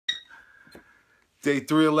Day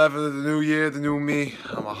 311 of the new year, the new me.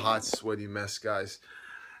 I'm a hot, sweaty mess, guys.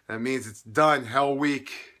 That means it's done. Hell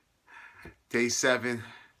week. Day 7.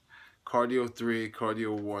 Cardio 3,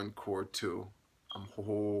 cardio 1, core 2.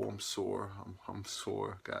 I'm sore. I'm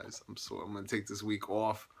sore, guys. I'm sore. I'm going to take this week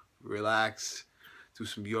off, relax, do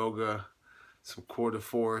some yoga, some core to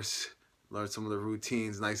force, learn some of the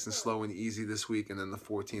routines nice and slow and easy this week. And then the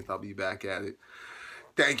 14th, I'll be back at it.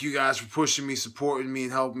 Thank you guys for pushing me, supporting me,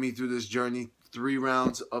 and helping me through this journey. 3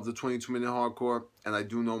 rounds of the 22-minute hardcore, and I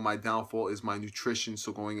do know my downfall is my nutrition,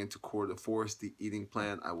 so going into core to force, the eating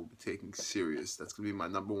plan, I will be taking serious. That's going to be my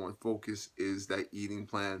 #1 focus, is that eating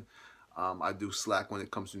plan. I do slack when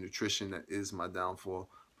it comes to nutrition. That is my downfall.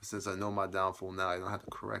 But since I know my downfall now, I don't have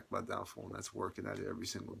to correct my downfall, and that's working at it every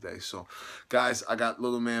single day. So, guys, I got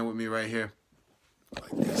little man with me right here,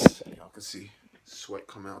 like this. Y'all can see sweat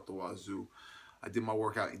coming out the wazoo. I did my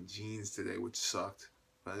workout in jeans today, which sucked.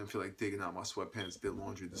 But I didn't feel like digging out my sweatpants. Did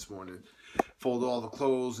laundry this morning. Folded all the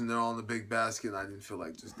clothes, and they're all in the big basket. And I didn't feel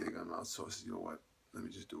like just digging them out. So I said, you know what? Let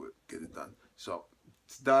me just do it. Get it done. So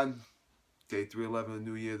it's done. Day 311 of the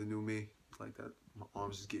new year, the new me. Like that. My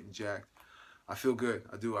arms is getting jacked. I feel good.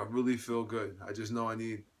 I do. I really feel good. I just know I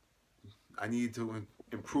need to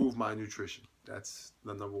improve my nutrition. That's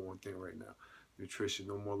the #1 thing right now. Nutrition.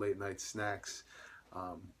 No more late night snacks.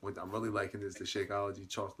 What I'm really liking is the Shakeology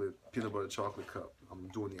peanut butter chocolate cup. I'm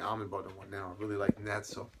doing the almond butter one now. I'm really liking that.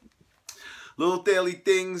 So little daily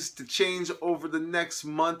things to change over the next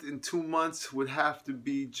month and 2 months would have to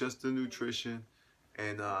be just the nutrition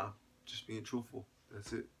and just being truthful.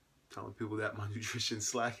 That's it. Telling people that my nutrition's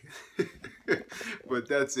slacking. But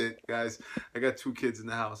that's it, guys. I got 2 kids in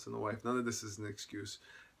the house and a wife. None of this is an excuse.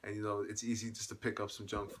 And you know, it's easy just to pick up some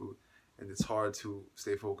junk food, and it's hard to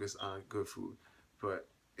stay focused on good food. But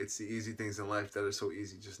it's the easy things in life that are so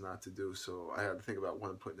easy just not to do. So I have to think about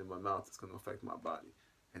what I'm putting in my mouth that's going to affect my body.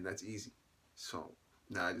 And that's easy. So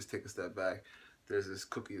now I just take a step back. There's this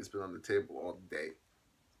cookie that's been on the table all day.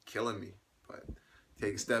 Killing me. But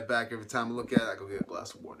take a step back every time I look at it, I go get a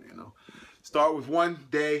glass of water, you know. Start with 1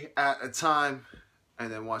 day at a time,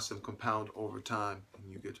 and then watch them compound over time, and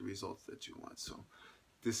you get the results that you want. So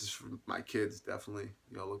this is for my kids, definitely.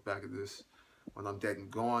 Y'all look back at this. When I'm dead and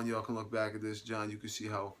gone, y'all can look back at this. John, you can see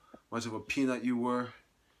how much of a peanut you were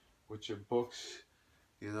with your books,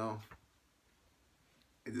 you know.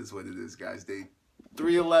 It is what it is, guys. Day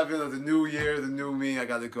 311 of the new year, the new me. I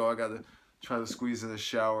got to go. I got to try to squeeze in a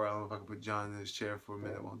shower. I don't know if I can put John in his chair for a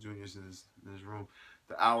minute while Junior's in his room.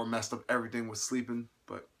 The hour messed up everything with sleeping,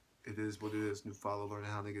 but it is what it is. New follow,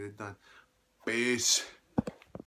 learning how to get it done. Peace.